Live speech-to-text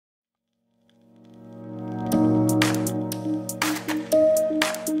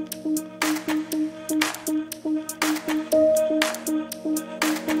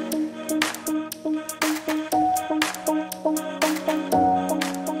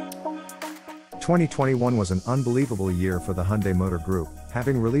2021 was an unbelievable year for the Hyundai Motor Group,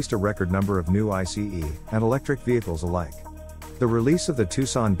 having released a record number of new ICE and electric vehicles alike. The release of the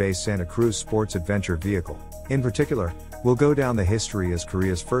Tucson-based Santa Cruz sports adventure vehicle, in particular, will go down the history as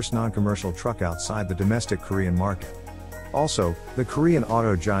Korea's first non-commercial truck outside the domestic Korean market. Also, the Korean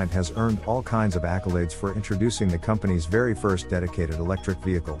auto giant has earned all kinds of accolades for introducing the company's very first dedicated electric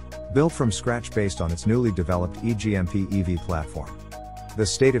vehicle, built from scratch based on its newly developed EGMP E-V platform. The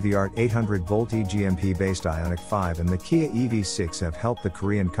state-of-the-art 800-volt EGMP-based IONIQ 5 and the Kia EV6 have helped the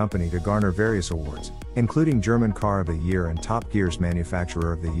Korean company to garner various awards, including German Car of the Year and TopGear's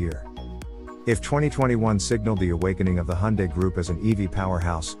Manufacturer of the Year. If 2021 signaled the awakening of the Hyundai Group as an EV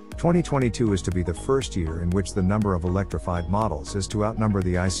powerhouse, 2022 is to be the first year in which the number of electrified models is to outnumber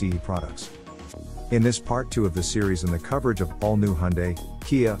the ICE products. In this part 2 of the series and the coverage of all new Hyundai,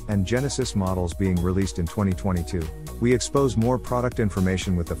 Kia, and Genesis models being released in 2022, we expose more product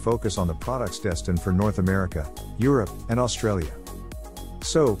information with the focus on the products destined for North America, Europe, and Australia.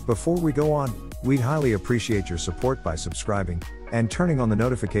 So, before we go on, we'd highly appreciate your support by subscribing and turning on the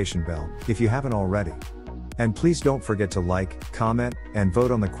notification bell if you haven't already. And please don't forget to like, comment, and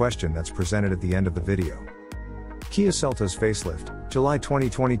vote on the question that's presented at the end of the video. Kia Seltos facelift, July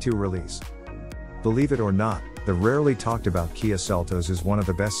 2022 release. Believe it or not, the rarely talked about Kia Seltos is one of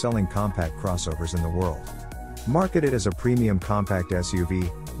the best-selling compact crossovers in the world. Marketed as a premium compact SUV,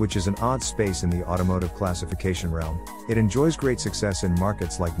 which is an odd space in the automotive classification realm, it enjoys great success in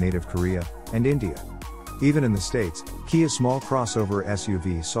markets like native Korea and India. Even in the States, Kia's small crossover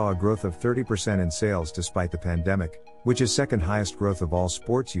SUV saw a growth of 30% in sales despite the pandemic, which is second highest growth of all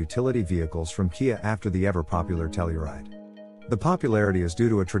sports utility vehicles from Kia after the ever-popular Telluride. The popularity is due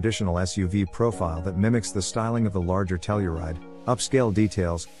to a traditional SUV profile that mimics the styling of the larger Telluride, upscale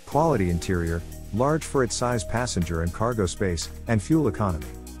details, quality interior, large for its size passenger and cargo space, and fuel economy.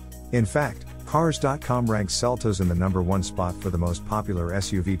 In fact, Cars.com ranks Seltos in the #1 spot for the most popular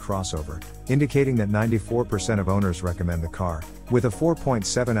SUV crossover, indicating that 94% of owners recommend the car, with a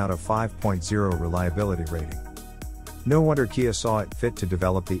 4.7 out of 5.0 reliability rating. No wonder Kia saw it fit to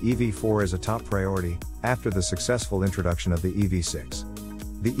develop the EV4 as a top priority, after the successful introduction of the EV6.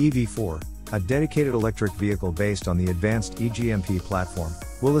 The EV4, a dedicated electric vehicle based on the advanced EGMP platform,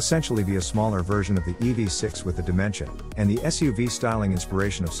 will essentially be a smaller version of the EV6 with the dimension and the SUV styling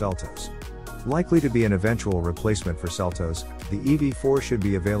inspiration of Seltos. Likely to be an eventual replacement for Seltos, the EV4 should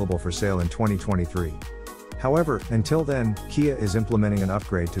be available for sale in 2023. However, until then, Kia is implementing an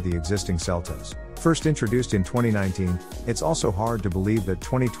upgrade to the existing Seltos. First introduced in 2019, it's also hard to believe that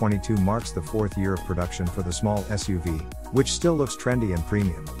 2022 marks the 4th year of production for the small SUV, which still looks trendy and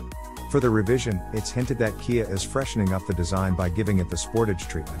premium. For the revision, it's hinted that Kia is freshening up the design by giving it the Sportage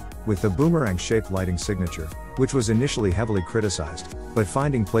treatment, with the boomerang-shaped lighting signature, which was initially heavily criticized, but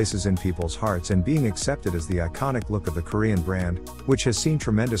finding places in people's hearts and being accepted as the iconic look of the Korean brand, which has seen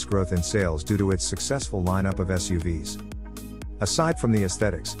tremendous growth in sales due to its successful lineup of SUVs. Aside from the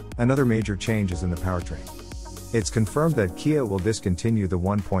aesthetics, another major change is in the powertrain. It's confirmed that Kia will discontinue the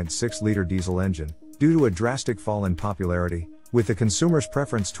 1.6-liter diesel engine, due to a drastic fall in popularity, with the consumer's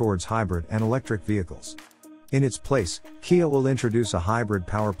preference towards hybrid and electric vehicles. In its place, Kia will introduce a hybrid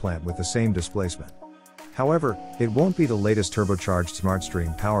power plant with the same displacement. However, it won't be the latest turbocharged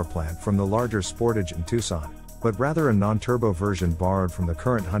SmartStream power plant from the larger Sportage and Tucson, but rather a non-turbo version borrowed from the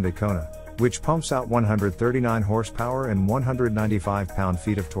current Hyundai Kona, which pumps out 139 horsepower and 195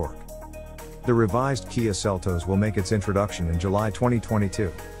 pound-feet of torque. The revised Kia Seltos will make its introduction in July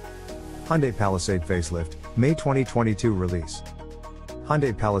 2022. Hyundai Palisade facelift, May 2022 release.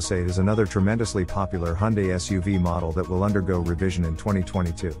 Hyundai Palisade is another tremendously popular Hyundai SUV model that will undergo revision in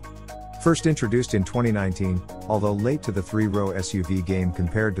 2022. First introduced in 2019, although late to the three-row SUV game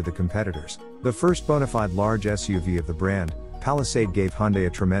compared to the competitors, the first bona fide large SUV of the brand, Palisade gave Hyundai a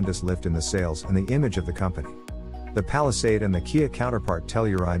tremendous lift in the sales and the image of the company. The Palisade and the Kia counterpart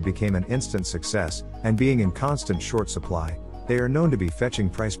Telluride became an instant success, and being in constant short supply, they are known to be fetching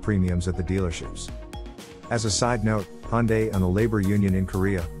price premiums at the dealerships. As a side note, Hyundai and the labor union in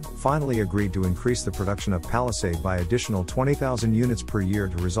Korea finally agreed to increase the production of Palisade by additional 20,000 units per year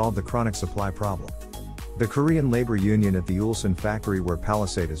to resolve the chronic supply problem. The Korean labor union at the Ulsan factory where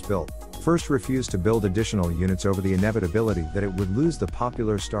Palisade is built, first refused to build additional units over the inevitability that it would lose the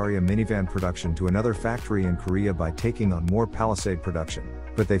popular Staria minivan production to another factory in Korea by taking on more Palisade production,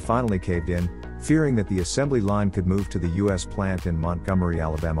 but they finally caved in, fearing that the assembly line could move to the US plant in Montgomery,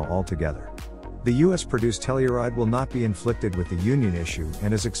 Alabama altogether. The US-produced Telluride will not be inflicted with the union issue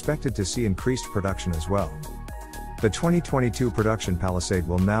and is expected to see increased production as well. The 2022 production Palisade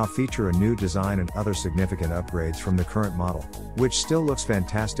will now feature a new design and other significant upgrades from the current model, which still looks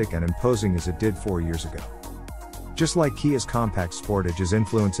fantastic and imposing as it did 4 years ago. Just like Kia's compact Sportage is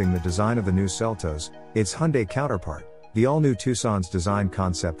influencing the design of the new Seltos, its Hyundai counterpart, the all-new Tucson's design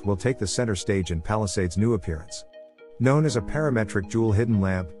concept will take the center stage in Palisade's new appearance. Known as a parametric jewel hidden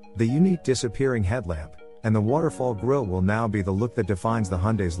lamp, the unique disappearing headlamp, and the waterfall grille will now be the look that defines the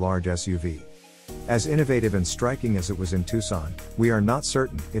Hyundai's large SUV. As innovative and striking as it was in Tucson, we are not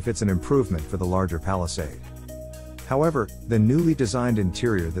certain if it's an improvement for the larger Palisade. However, the newly designed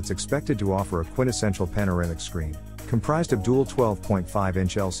interior that's expected to offer a quintessential panoramic screen, comprised of dual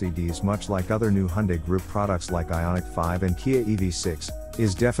 12.5-inch LCDs much like other new Hyundai Group products like IONIQ 5 and Kia EV6,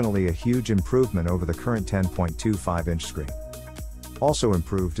 is definitely a huge improvement over the current 10.25-inch screen. Also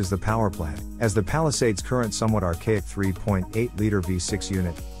improved is the power plant, as the Palisade's current somewhat archaic 3.8-liter V6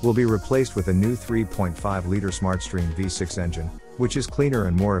 unit will be replaced with a new 3.5-liter SmartStream V6 engine, which is cleaner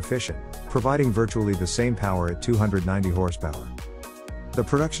and more efficient, providing virtually the same power at 290 horsepower. The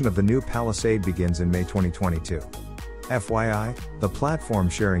production of the new Palisade begins in May 2022. FYI, the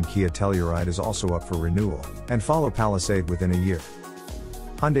platform-sharing Kia Telluride is also up for renewal, and follow Palisade within a year.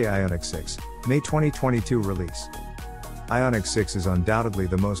 Hyundai IONIQ 6, May 2022 release. IONIQ 6 is undoubtedly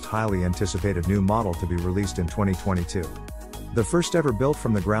the most highly anticipated new model to be released in 2022. The first ever built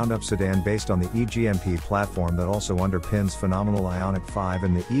from the ground up sedan based on the EGMP platform that also underpins phenomenal IONIQ 5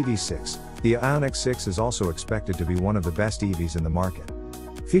 and the EV6, the IONIQ 6 is also expected to be one of the best EVs in the market.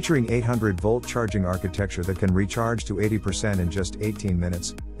 Featuring 800-volt charging architecture that can recharge to 80% in just 18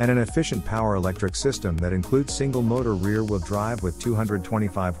 minutes, and an efficient power electric system that includes single-motor rear-wheel drive with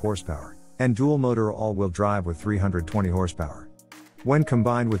 225 horsepower, and dual-motor all-wheel drive with 320 horsepower. When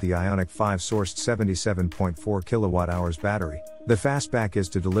combined with the IONIQ 5-sourced 77.4 kWh battery, the fastback is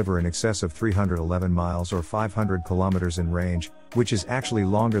to deliver in excess of 311 miles or 500 kilometers in range, which is actually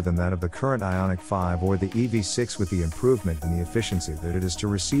longer than that of the current IONIQ 5 or the EV6 with the improvement in the efficiency that it is to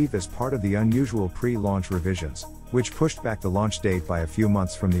receive as part of the unusual pre-launch revisions, which pushed back the launch date by a few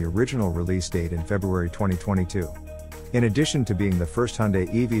months from the original release date in February 2022. In addition to being the first Hyundai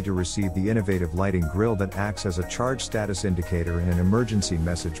EV to receive the innovative lighting grille that acts as a charge status indicator and an emergency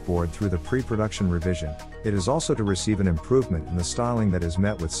message board through the pre-production revision, it is also to receive an improvement in the styling that is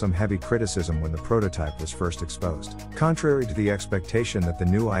met with some heavy criticism when the prototype was first exposed. Contrary to the expectation that the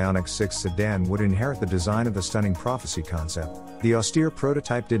new IONIQ 6 sedan would inherit the design of the stunning Prophecy concept, the austere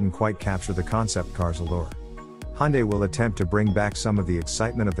prototype didn't quite capture the concept car's allure. Hyundai will attempt to bring back some of the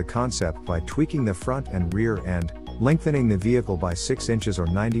excitement of the concept by tweaking the front and rear end, lengthening the vehicle by 6 inches or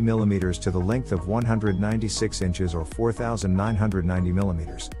 90 millimeters to the length of 196 inches or 4,990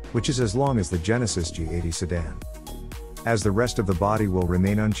 millimeters, which is as long as the Genesis G80 sedan. As the rest of the body will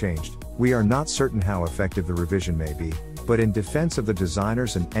remain unchanged, we are not certain how effective the revision may be, but in defense of the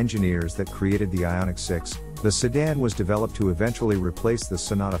designers and engineers that created the IONIQ 6, the sedan was developed to eventually replace the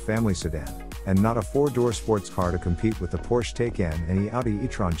Sonata family sedan, and not a 4-door sports car to compete with the Porsche Taycan and the Audi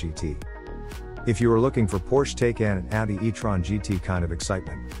e-tron GT. If you are looking for Porsche Taycan and Audi e-tron GT kind of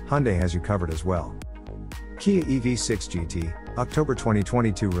excitement, Hyundai has you covered as well. Kia EV6 GT, October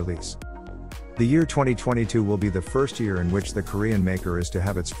 2022 release. The year 2022 will be the first year in which the Korean maker is to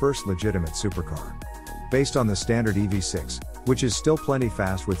have its first legitimate supercar. Based on the standard EV6, which is still plenty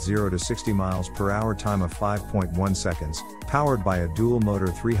fast with 0 to 60 miles per hour time of 5.1 seconds, powered by a dual-motor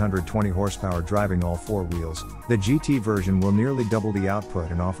 320 horsepower driving all 4 wheels, the GT version will nearly double the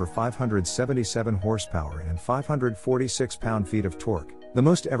output and offer 577 horsepower and 546 pound-feet of torque, the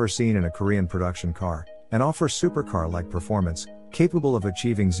most ever seen in a Korean production car, and offer supercar-like performance, capable of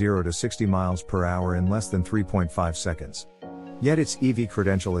achieving 0 to 60 miles per hour in less than 3.5 seconds. Yet its EV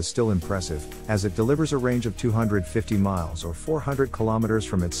credential is still impressive, as it delivers a range of 250 miles or 400 kilometers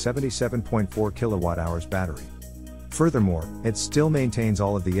from its 77.4 kWh battery. Furthermore, it still maintains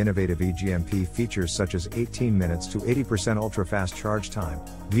all of the innovative EGMP features such as 18 minutes to 80% ultra-fast charge time,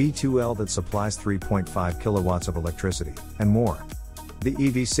 V2L that supplies 3.5 kilowatts of electricity, and more. The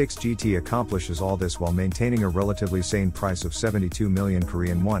EV6 GT accomplishes all this while maintaining a relatively sane price of 72 million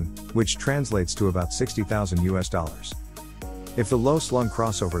Korean won, which translates to about $60,000. If the low-slung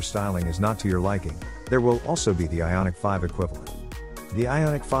crossover styling is not to your liking, there will also be the IONIQ 5 equivalent. The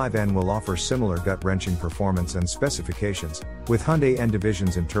IONIQ 5N will offer similar gut-wrenching performance and specifications, with Hyundai N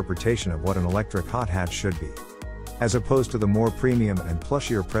Division's interpretation of what an electric hot hatch should be. As opposed to the more premium and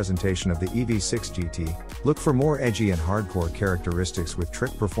plushier presentation of the EV6 GT, look for more edgy and hardcore characteristics with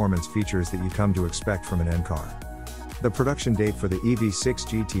trick performance features that you come to expect from an N car. The production date for the EV6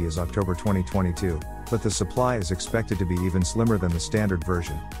 GT is October 2022, but the supply is expected to be even slimmer than the standard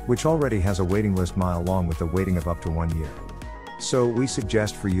version, which already has a waiting list mile long with a waiting of up to 1 year. So we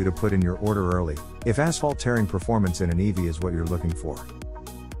suggest for you to put in your order early, if asphalt-tearing performance in an EV is what you're looking for.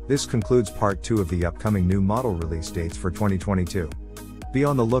 This concludes part 2 of the upcoming new model release dates for 2022. Be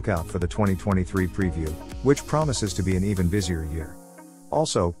on the lookout for the 2023 preview, which promises to be an even busier year.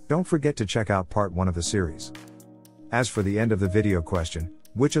 Also, don't forget to check out part 1 of the series. As for the end of the video question,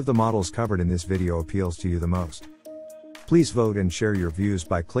 which of the models covered in this video appeals to you the most? Please vote and share your views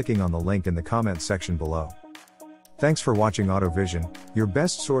by clicking on the link in the comments section below. Thanks for watching AutoVision, your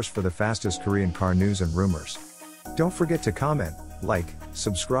best source for the fastest Korean car news and rumors. Don't forget to comment, like,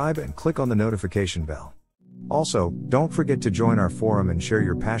 subscribe and click on the notification bell. Also, don't forget to join our forum and share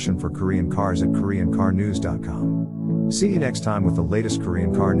your passion for Korean cars at KoreanCarNews.com. See you next time with the latest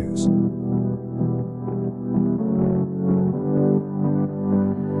Korean car news.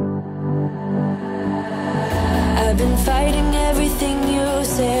 I've been fighting everything you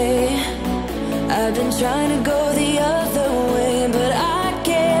say. I've been trying to go the other way.